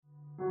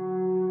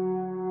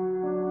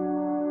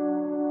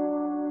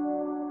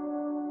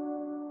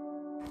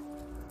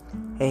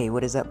Hey,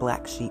 what is up,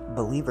 Black Sheep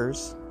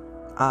Believers?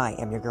 I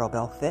am your girl,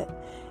 BELLieve,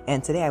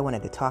 and today I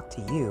wanted to talk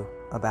to you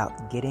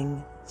about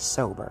getting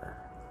sober.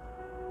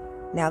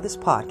 Now, this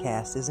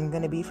podcast isn't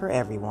going to be for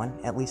everyone,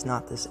 at least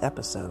not this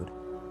episode.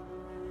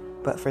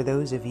 But for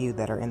those of you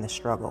that are in the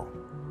struggle,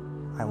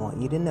 I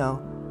want you to know,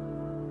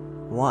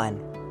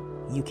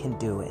 1, you can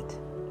do it.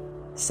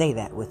 Say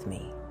that with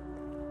me.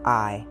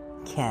 I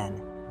can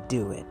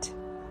do it.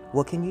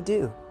 What can you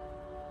do?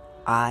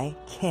 I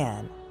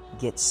can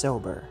get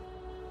sober.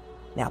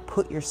 Now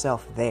put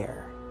yourself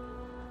there.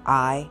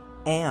 I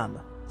am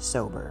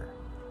sober.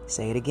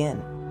 Say it again.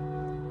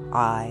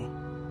 I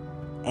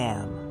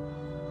am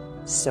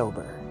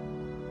sober.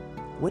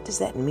 What does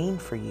that mean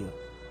for you?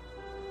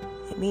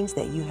 It means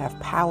that you have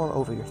power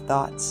over your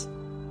thoughts.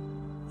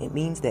 It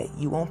means that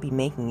you won't be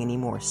making any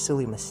more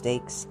silly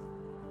mistakes.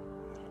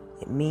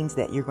 It means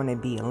that you're going to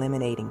be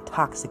eliminating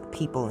toxic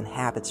people and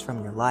habits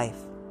from your life.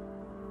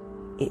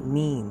 It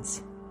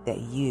means that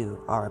you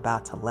are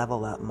about to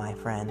level up, my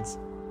friends.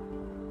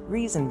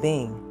 Reason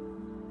being,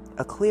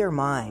 a clear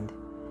mind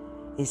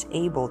is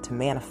able to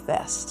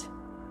manifest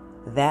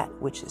that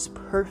which is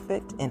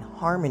perfect in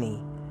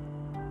harmony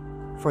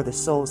for the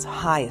soul's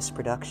highest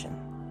production.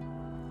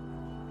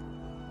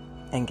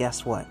 And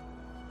guess what?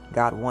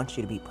 God wants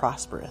you to be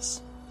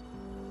prosperous.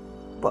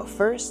 But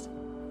first,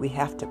 we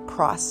have to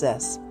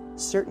process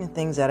certain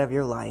things out of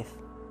your life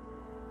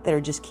that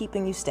are just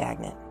keeping you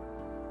stagnant.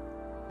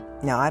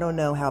 Now, I don't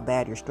know how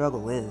bad your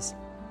struggle is,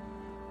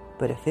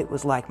 but if it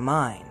was like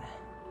mine,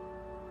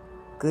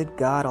 good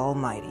God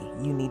Almighty,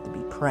 you need to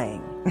be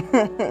praying.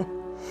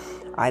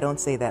 I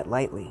don't say that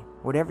lightly.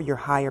 Whatever your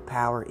higher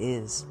power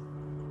is.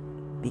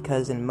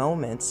 Because in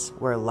moments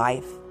where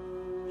life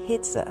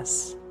hits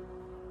us,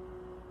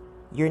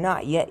 you're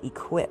not yet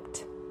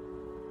equipped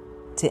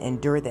to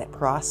endure that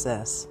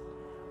process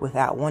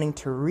without wanting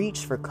to reach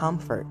for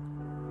comfort.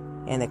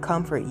 And the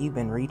comfort you've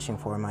been reaching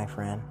for, my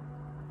friend,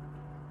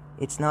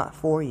 it's not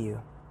for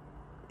you.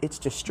 It's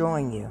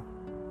destroying you.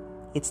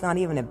 It's not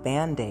even a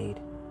Band-Aid.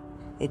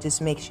 It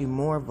just makes you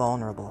more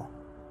vulnerable.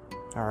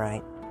 All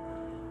right?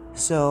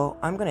 So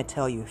I'm going to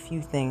tell you a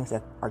few things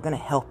that are going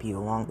to help you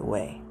along the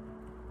way.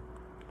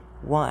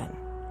 1,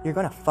 you're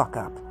going to fuck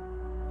up.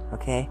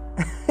 Okay?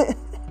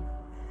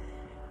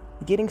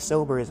 Getting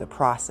sober is a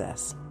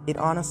process. It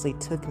honestly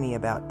took me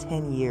about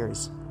 10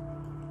 years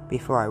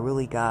before I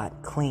really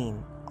got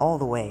clean all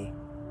the way.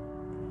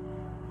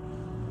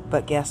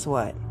 But guess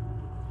what?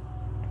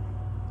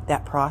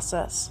 That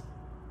process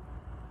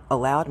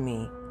allowed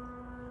me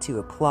to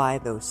apply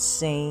those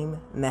same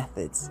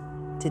methods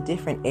to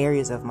different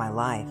areas of my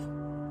life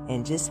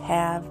and just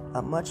have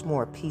a much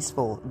more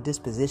peaceful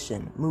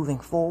disposition moving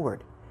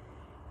forward.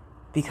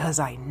 Because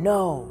I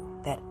know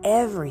that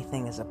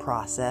everything is a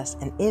process,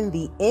 and in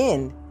the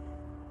end,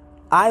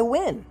 I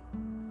win.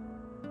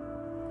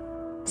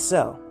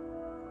 So,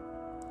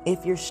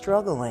 if you're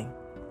struggling,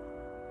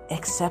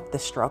 accept the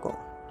struggle.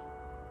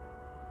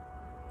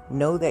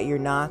 Know that you're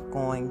not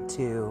going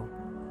to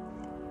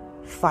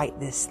fight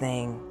this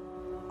thing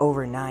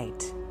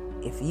overnight.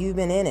 If you've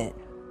been in it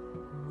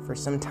for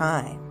some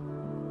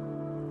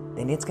time,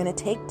 then it's going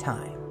to take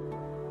time.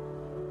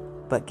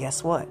 But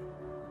guess what?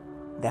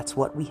 That's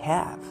what we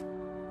have.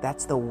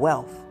 That's the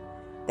wealth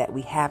that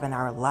we have in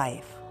our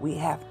life. We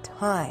have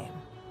time.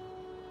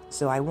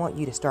 So I want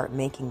you to start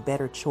making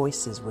better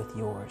choices with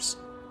yours.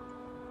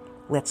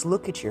 Let's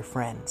look at your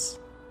friends.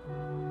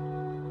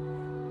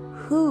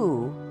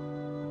 Who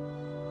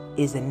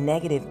is a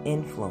negative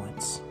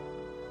influence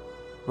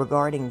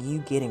regarding you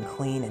getting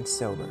clean and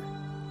sober?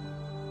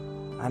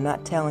 I'm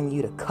not telling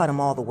you to cut them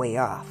all the way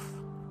off,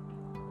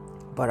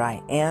 but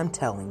I am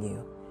telling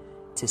you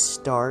to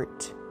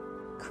start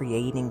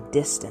creating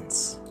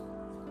distance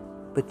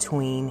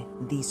between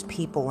these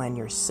people and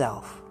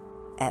yourself,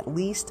 at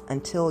least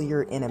until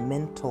you're in a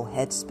mental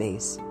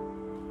headspace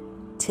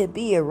to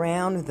be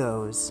around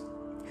those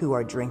who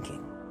are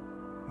drinking.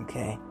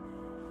 Okay?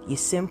 You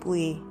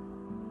simply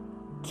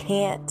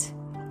can't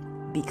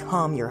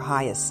become your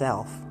highest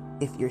self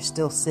if you're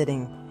still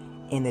sitting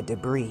in the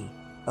debris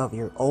of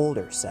your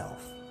older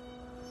self.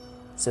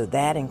 So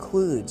that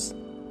includes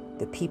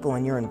the people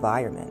in your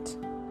environment.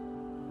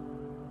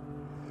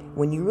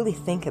 When you really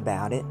think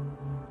about it,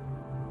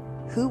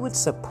 who would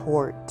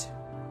support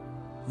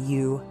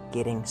you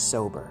getting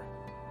sober?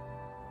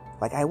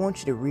 Like, I want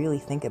you to really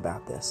think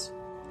about this.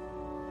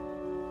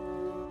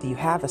 Do you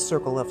have a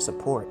circle of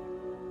support?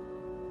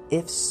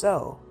 If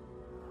so,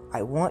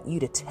 I want you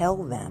to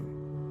tell them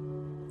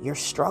your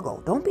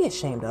struggle. Don't be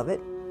ashamed of it.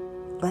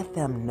 Let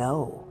them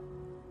know.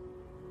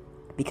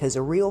 Because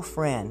a real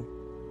friend,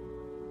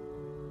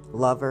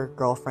 lover,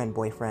 girlfriend,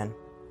 boyfriend,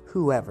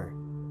 whoever,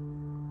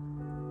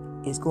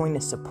 is going to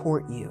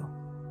support you.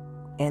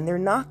 And they're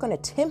not going to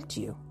tempt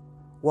you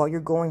while you're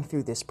going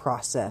through this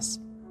process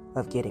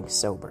of getting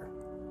sober.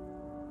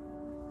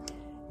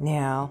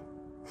 Now,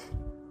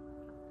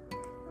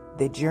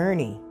 the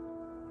journey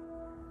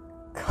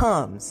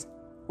comes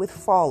with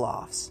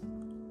fall-offs.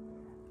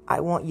 I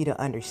want you to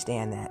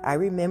understand that. I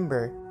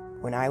remember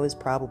when I was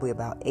probably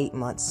about 8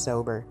 months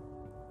sober,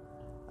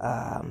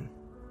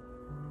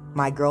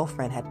 my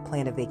girlfriend had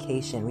planned a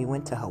vacation. We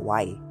went to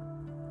Hawaii.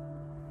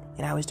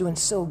 And I was doing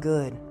so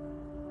good.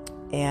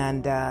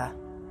 And,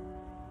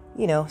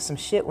 some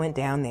shit went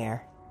down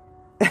there.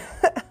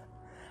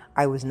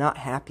 I was not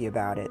happy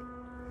about it.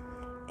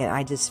 And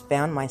I just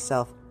found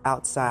myself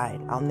outside.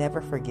 I'll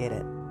never forget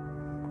it.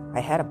 I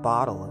had a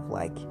bottle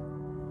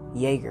of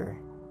Jaeger.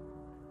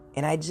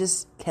 And I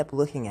just kept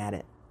looking at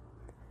it,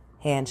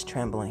 hands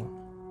trembling.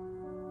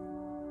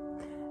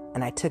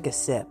 And I took a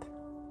sip.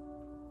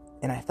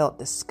 And I felt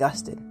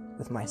disgusted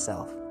with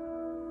myself.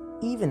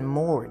 Even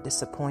more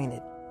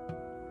disappointed.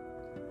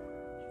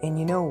 And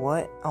you know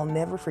what? I'll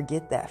never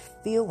forget that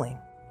feeling.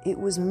 It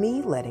was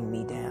me letting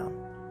me down.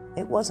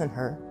 It wasn't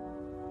her.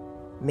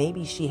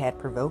 Maybe she had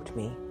provoked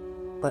me,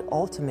 but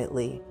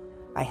ultimately,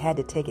 I had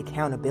to take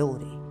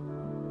accountability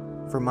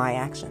for my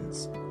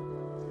actions.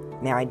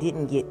 Now, I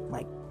didn't get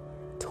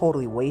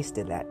totally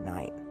wasted that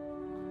night,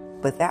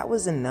 but that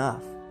was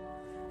enough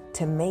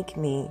to make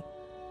me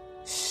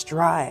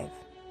strive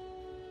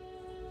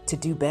to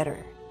do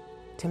better,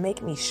 to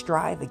make me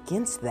strive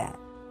against that.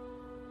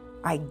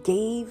 I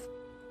gave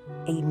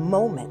a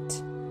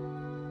moment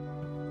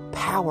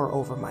power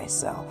over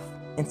myself.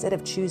 Instead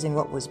of choosing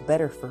what was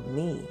better for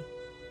me,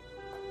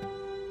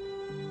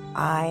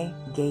 I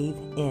gave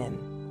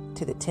in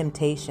to the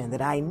temptation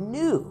that I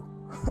knew.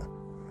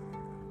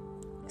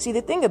 See,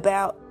 the thing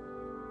about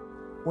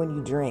when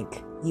you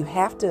drink, you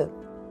have to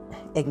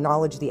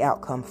acknowledge the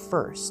outcome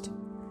first.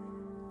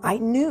 I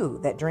knew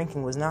that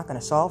drinking was not going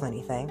to solve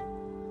anything.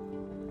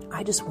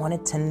 I just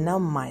wanted to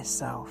numb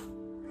myself.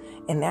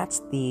 And that's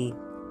the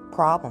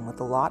problem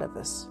with a lot of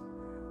us.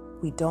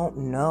 We don't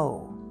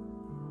know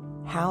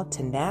how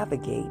to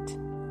navigate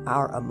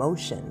our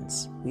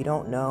emotions. We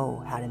don't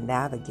know how to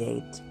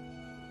navigate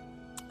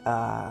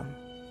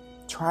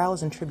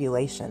trials and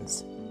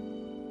tribulations.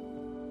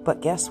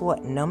 But guess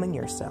what? Numbing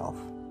yourself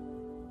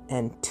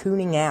and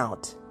tuning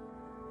out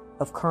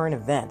of current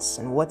events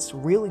and what's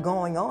really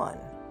going on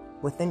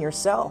within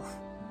yourself,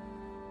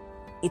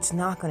 it's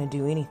not going to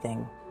do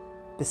anything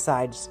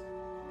besides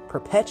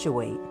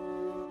perpetuate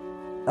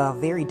a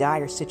very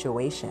dire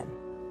situation.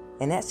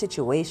 And that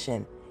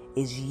situation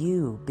is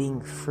you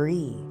being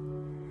free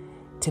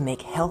to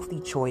make healthy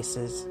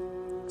choices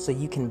so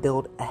you can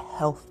build a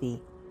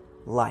healthy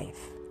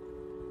life.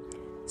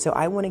 So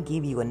I want to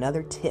give you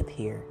another tip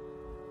here.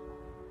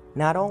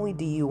 Not only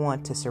do you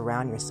want to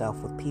surround yourself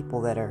with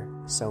people that are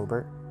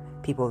sober,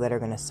 people that are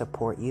going to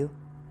support you,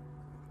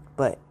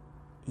 but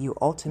you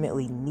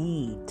ultimately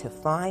need to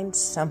find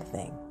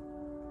something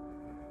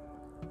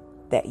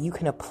that you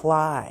can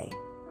apply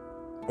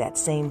that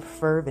same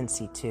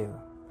fervency to,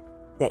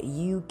 that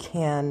you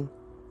can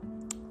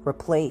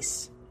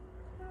replace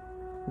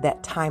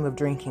that time of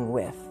drinking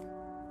with.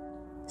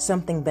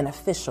 Something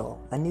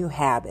beneficial, a new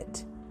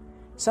habit,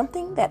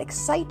 something that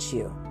excites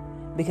you.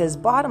 Because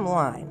bottom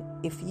line,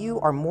 if you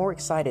are more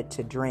excited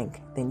to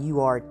drink than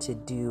you are to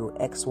do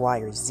X, Y,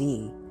 or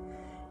Z,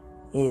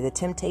 the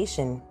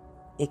temptation,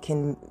 it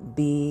can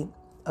be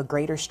a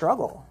greater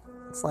struggle.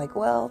 It's like,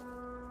 well,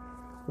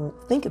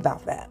 think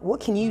about that. What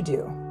can you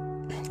do?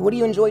 What do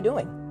you enjoy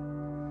doing?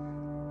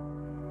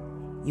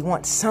 You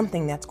want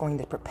something that's going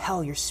to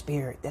propel your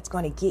spirit, that's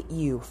going to get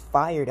you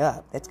fired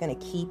up, that's going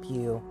to keep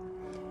you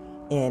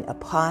in a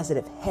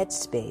positive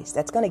headspace,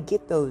 that's going to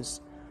get those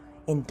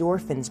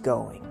endorphins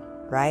going,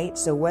 right?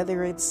 So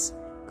whether it's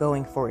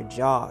going for a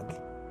jog,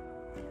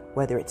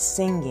 whether it's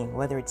singing,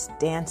 whether it's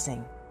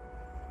dancing,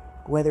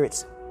 whether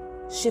it's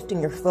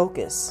shifting your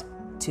focus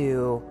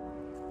to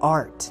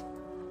art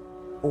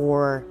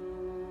or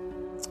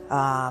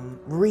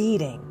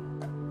reading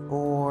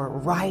or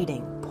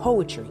writing,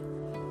 poetry,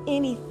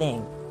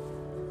 anything,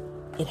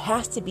 it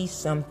has to be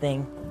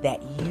something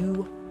that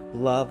you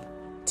love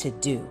to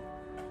do.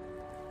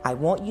 I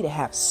want you to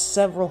have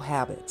several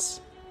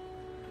habits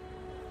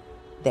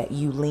that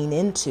you lean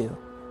into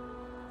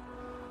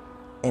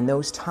in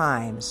those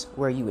times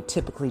where you would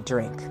typically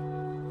drink.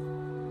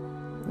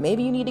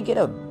 Maybe you need to get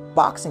a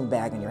boxing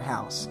bag in your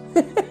house.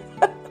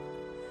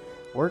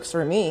 Works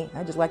for me.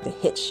 I just like to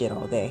hit shit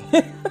all day.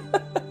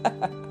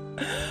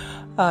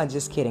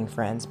 Just kidding,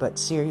 friends. But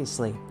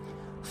seriously,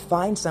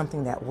 find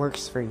something that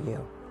works for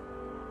you.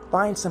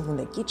 Find something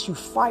that gets you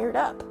fired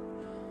up.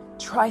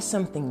 Try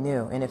something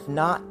new. And if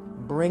not,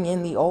 bring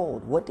in the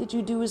old. What did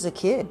you do as a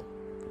kid?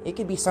 It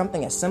could be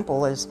something as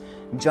simple as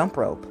jump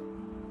rope.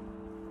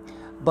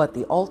 But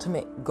the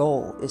ultimate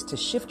goal is to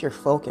shift your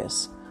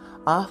focus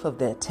off of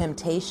the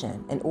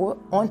temptation and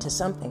onto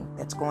something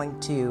that's going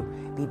to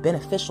be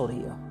beneficial to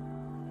you.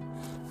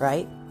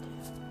 Right?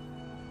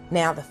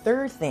 Now, the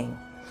third thing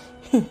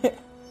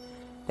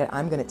that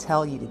I'm going to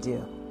tell you to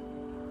do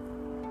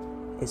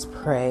is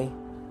pray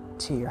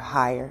to your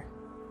higher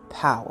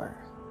power.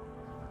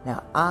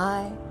 Now,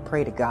 I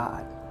pray to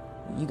God.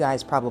 You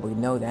guys probably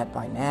know that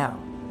by now.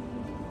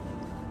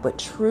 But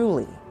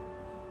truly,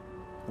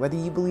 whether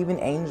you believe in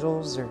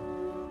angels or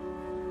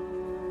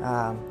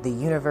the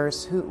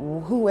universe,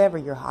 whoever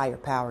your higher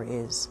power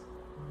is,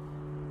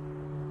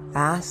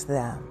 Ask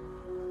them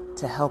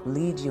to help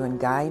lead you and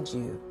guide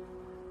you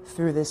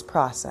through this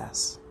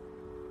process.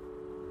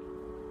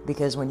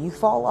 Because when you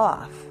fall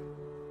off,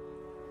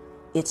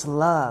 it's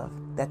love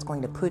that's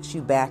going to put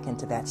you back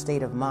into that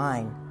state of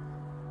mind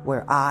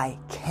where I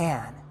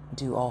can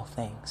do all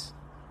things.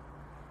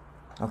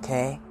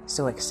 Okay?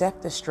 So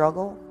accept the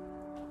struggle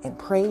and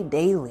pray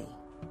daily.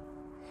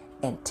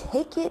 And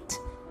take it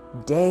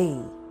day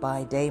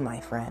by day, my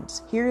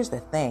friends. Here's the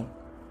thing.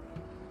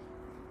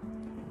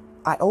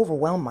 I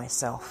overwhelmed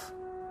myself.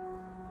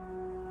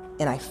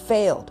 And I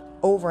failed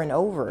over and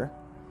over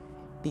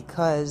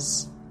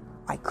because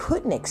I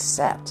couldn't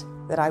accept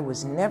that I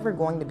was never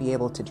going to be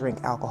able to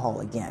drink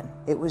alcohol again.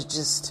 It was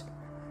just,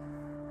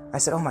 I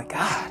said, oh my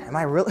God, am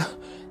I really?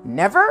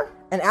 Never?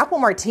 An apple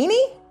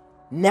martini?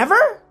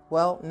 Never?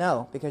 Well,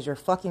 no, because you're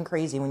fucking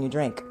crazy when you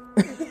drink.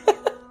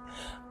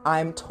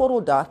 I'm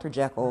total Dr.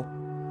 Jekyll,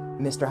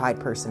 Mr.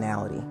 Hyde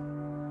personality,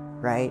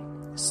 right?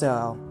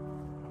 So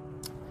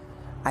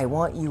I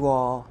want you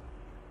all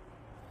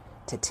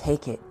to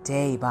take it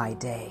day by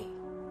day.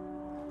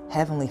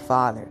 Heavenly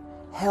Father,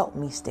 help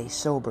me stay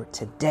sober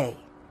today.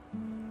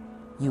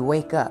 You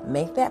wake up,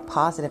 make that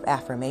positive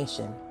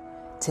affirmation.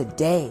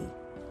 Today,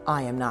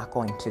 I am not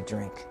going to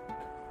drink.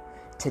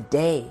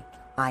 Today,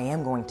 I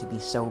am going to be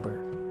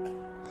sober.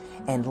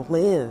 And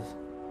live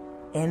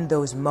in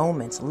those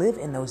moments, live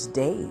in those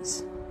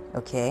days,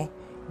 okay?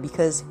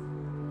 Because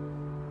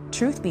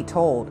truth be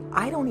told,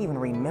 I don't even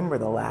remember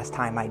the last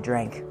time I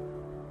drank.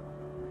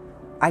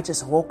 I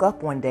just woke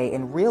up one day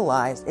and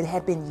realized it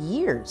had been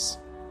years,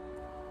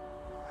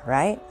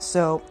 right?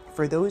 So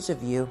for those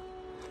of you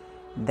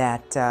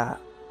that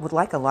would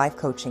like a life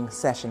coaching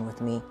session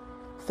with me,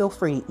 feel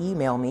free to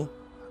email me.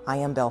 I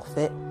am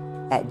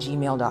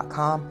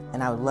bellfit@gmail.com,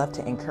 and I would love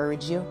to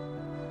encourage you.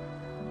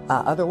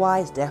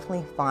 Otherwise,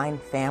 definitely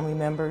find family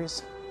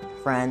members,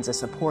 friends, a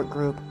support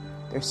group.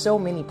 There's so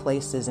many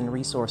places and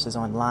resources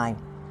online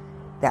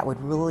that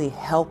would really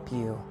help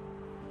you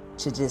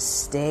to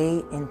just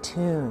stay in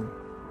tune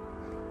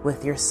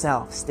with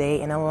yourself, stay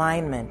in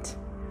alignment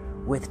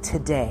with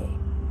today,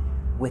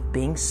 with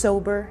being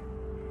sober,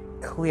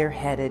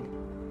 clear-headed,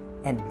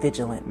 and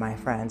vigilant, my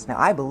friends. Now,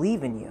 I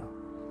believe in you.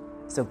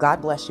 So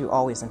God bless you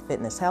always in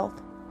fitness,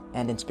 health,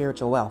 and in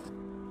spiritual wealth.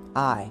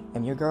 I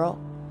am your girl,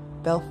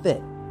 Bell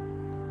Fit.